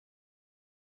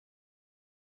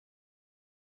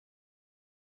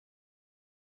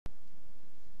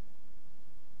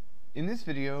In this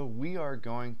video, we are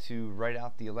going to write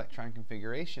out the electron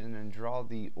configuration and draw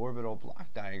the orbital block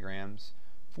diagrams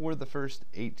for the first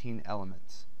 18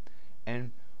 elements.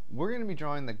 And we're going to be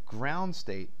drawing the ground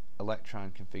state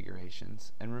electron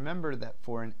configurations. And remember that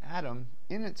for an atom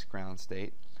in its ground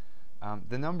state,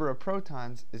 the number of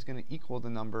protons is going to equal the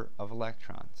number of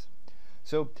electrons.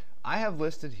 So I have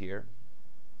listed here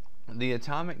the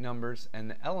atomic numbers and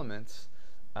the elements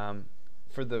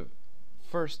for the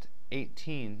first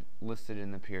 18 listed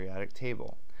in the periodic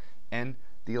table. And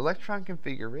the electron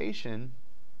configuration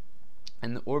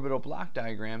and the orbital block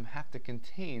diagram have to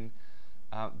contain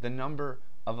the number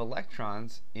of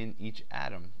electrons in each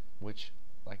atom, which,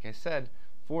 like I said,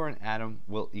 for an atom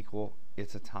will equal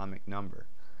its atomic number.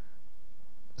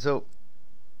 So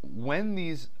when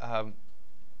these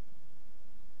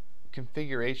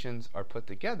configurations are put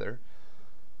together,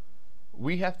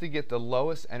 we have to get the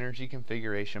lowest energy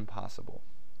configuration possible.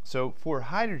 So for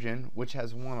hydrogen, which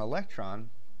has one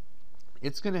electron,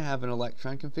 it's going to have an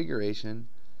electron configuration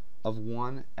of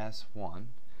 1s1,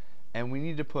 and we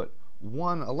need to put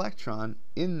one electron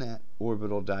in that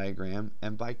orbital diagram,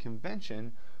 and by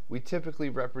convention we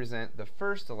typically represent the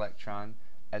first electron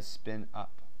as spin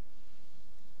up.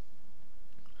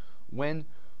 When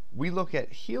we look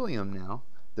at helium now,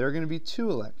 there are going to be two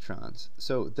electrons,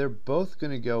 so they're both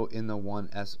going to go in the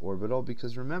 1s orbital,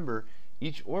 because remember,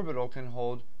 each orbital can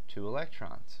hold two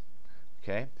electrons.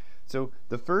 Okay, so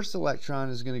the first electron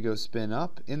is going to go spin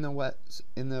up in the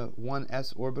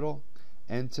 1s orbital,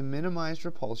 and to minimize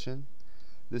repulsion,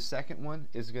 the second one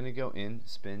is going to go in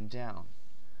spin down.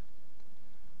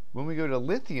 When we go to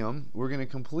lithium, we're going to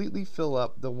completely fill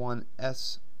up the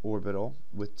 1s orbital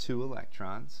with two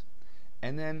electrons,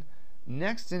 and then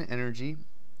next in energy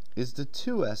is the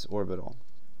 2s orbital,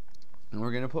 and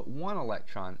we're going to put one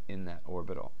electron in that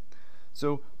orbital.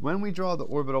 So when we draw the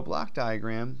orbital block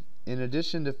diagram, in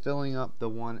addition to filling up the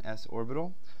 1s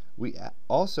orbital, we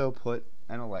also put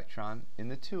an electron in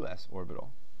the 2s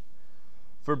orbital.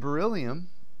 For beryllium,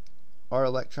 our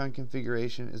electron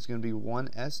configuration is going to be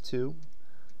 1s2,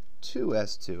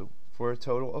 2s2, for a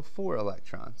total of 4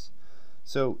 electrons.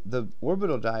 So the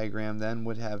orbital diagram then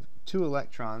would have 2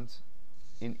 electrons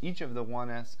in each of the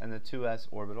 1s and the 2s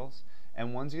orbitals,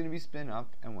 and one's going to be spin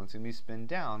up and one's going to be spin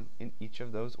down in each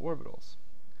of those orbitals.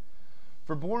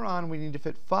 For boron, we need to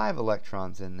fit 5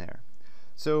 electrons in there.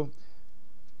 So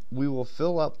we will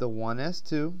fill up the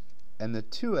 1s2 and the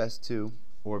 2s2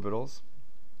 orbitals,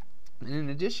 and in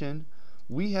addition,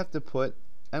 we have to put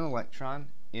an electron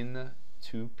in the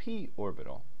 2p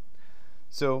orbital.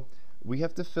 So we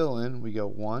have to fill in, we go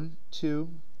 1, 2,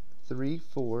 3,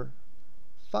 4,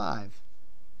 5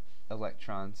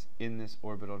 electrons in this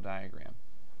orbital diagram.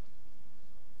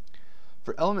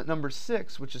 For element number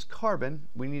 6, which is carbon,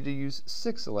 we need to use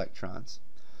 6 electrons.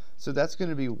 So that's going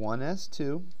to be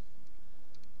 1s2,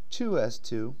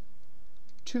 2s2,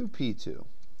 2p2,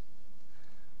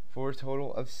 for a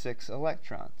total of 6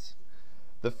 electrons.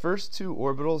 The first two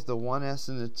orbitals, the 1s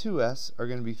and the 2s, are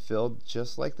going to be filled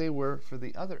just like they were for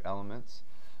the other elements,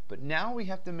 but now we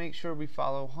have to make sure we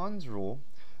follow Hund's rule,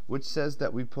 which says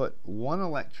that we put one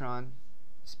electron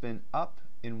spin up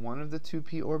in one of the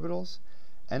 2p orbitals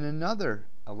and another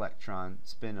electron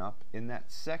spin up in that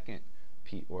second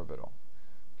p orbital.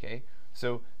 Okay,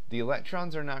 so the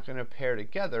electrons are not going to pair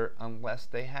together unless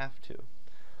they have to.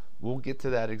 We'll get to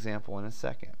that example in a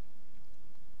second.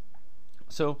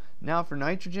 So now for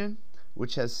nitrogen,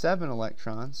 which has 7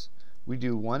 electrons, we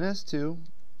do 1s2,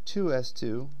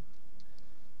 2s2,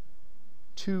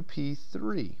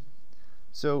 2p3.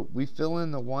 So we fill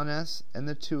in the 1s and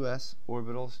the 2s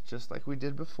orbitals just like we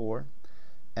did before,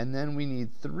 and then we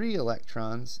need 3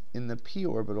 electrons in the p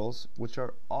orbitals, which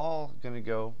are all going to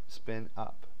go spin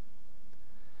up.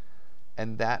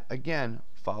 And that again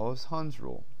follows Hund's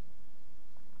rule.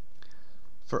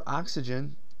 For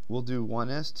oxygen, we'll do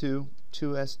 1s2,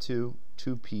 2s2,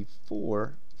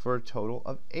 2p4 for a total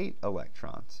of 8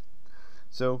 electrons.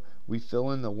 So we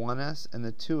fill in the 1s and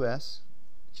the 2s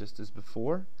just as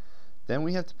before. Then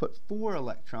we have to put 4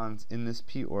 electrons in this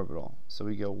p orbital. So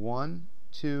we go 1,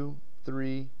 2,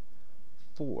 3,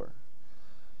 4.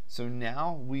 So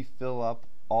now we fill up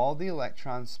all the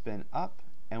electrons spin up,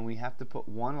 and we have to put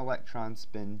 1 electron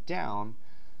spin down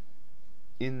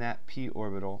in that p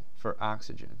orbital for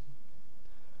oxygen.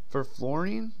 For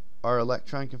fluorine, our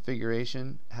electron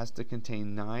configuration has to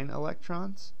contain 9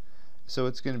 electrons. So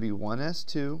it's going to be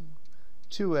 1s2,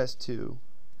 2s2,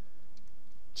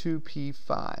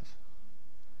 2p5.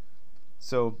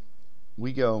 So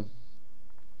we go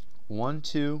 1,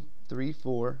 2, 3,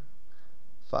 4,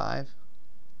 5,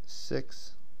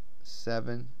 6,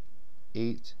 7,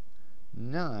 8,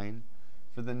 9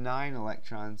 for the 9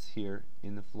 electrons here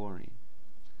in the fluorine.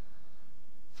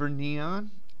 For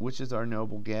neon, which is our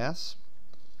noble gas,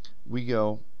 we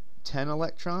go 10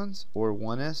 electrons, or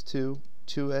 1s2,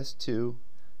 2s2,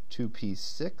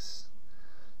 2p6.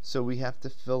 So we have to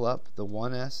fill up the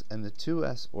 1s and the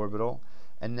 2s orbital,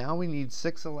 and now we need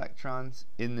 6 electrons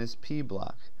in this p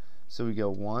block. So we go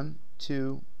 1,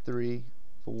 2, 3,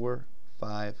 4,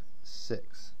 5,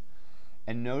 6.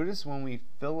 And notice when we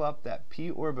fill up that p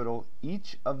orbital,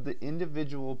 each of the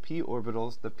individual p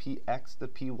orbitals, the px, the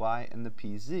py, and the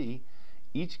pz,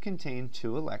 each contain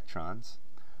 2 electrons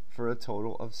for a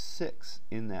total of 6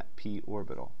 in that p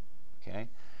orbital. Okay?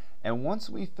 And once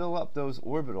we fill up those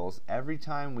orbitals, every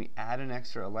time we add an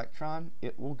extra electron,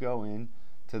 it will go in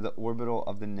to the orbital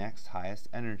of the next highest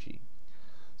energy.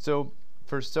 So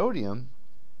for sodium,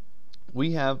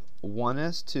 we have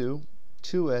 1s2,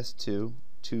 2s2,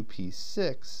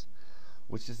 2p6,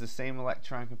 which is the same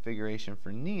electron configuration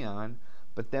for neon,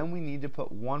 but then we need to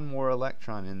put one more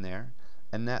electron in there,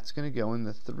 and that's going to go in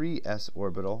the 3s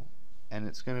orbital, and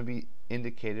it's going to be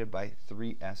indicated by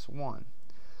 3s1.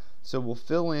 So we'll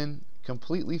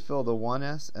completely fill the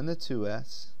 1s and the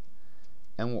 2s,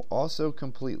 and we'll also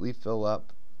completely fill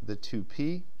up the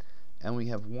 2p, and we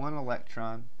have 1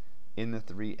 electron in the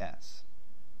 3s.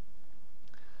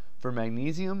 For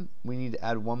magnesium, we need to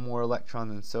add 1 more electron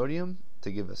than sodium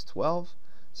to give us 12.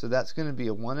 So that's going to be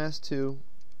a 1s2,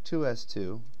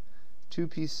 2s2,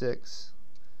 2p6,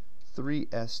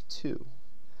 3s2.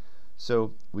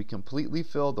 So we completely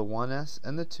fill the 1s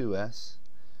and the 2s,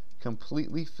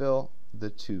 completely fill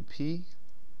the 2p,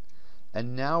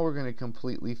 and now we're going to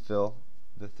completely fill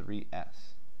the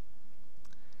 3s.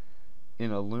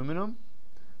 In aluminum,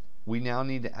 we now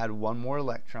need to add 1 more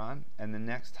electron, and the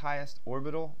next highest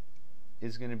orbital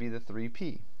is going to be the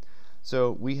 3p.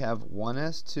 So we have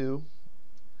 1s2,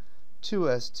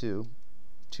 2s2,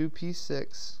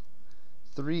 2p6,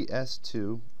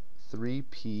 3s2,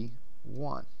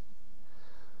 3p1.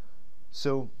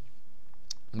 So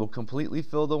we'll completely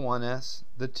fill the 1s,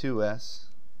 the 2s,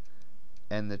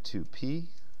 and the 2p.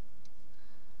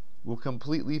 We'll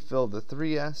completely fill the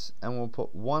 3s, and we'll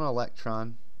put 1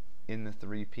 electron in the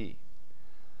 3p.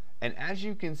 And as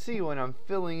you can see, when I'm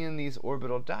filling in these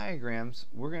orbital diagrams,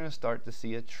 we're going to start to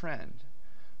see a trend.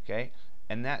 Okay?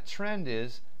 And that trend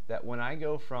is that when I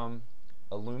go from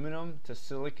aluminum to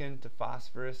silicon to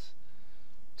phosphorus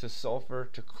to sulfur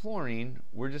to chlorine,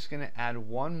 we're just going to add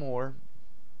 1 more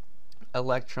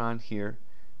electron here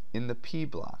in the p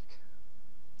block.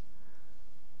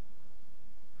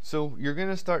 So you're going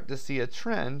to start to see a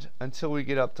trend until we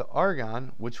get up to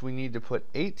argon, which we need to put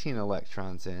 18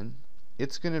 electrons in.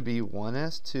 It's going to be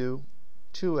 1s2,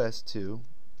 2s2,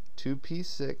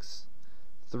 2p6,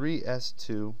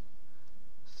 3s2,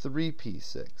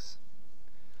 3p6.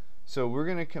 So we're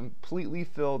going to completely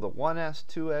fill the 1s,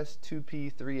 2s,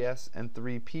 2p, 3s, and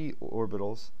 3p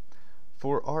orbitals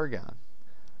for argon.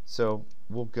 So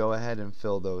we'll go ahead and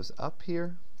fill those up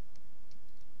here.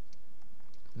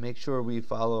 Make sure we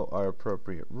follow our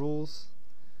appropriate rules.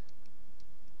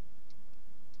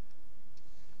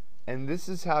 And this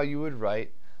is how you would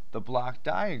write the block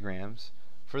diagrams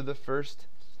for the first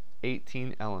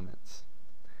 18 elements.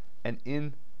 And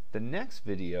in the next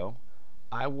video,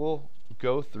 I will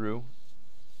go through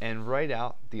and write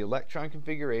out the electron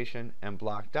configuration and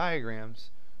block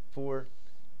diagrams for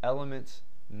elements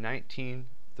 19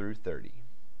 through 30.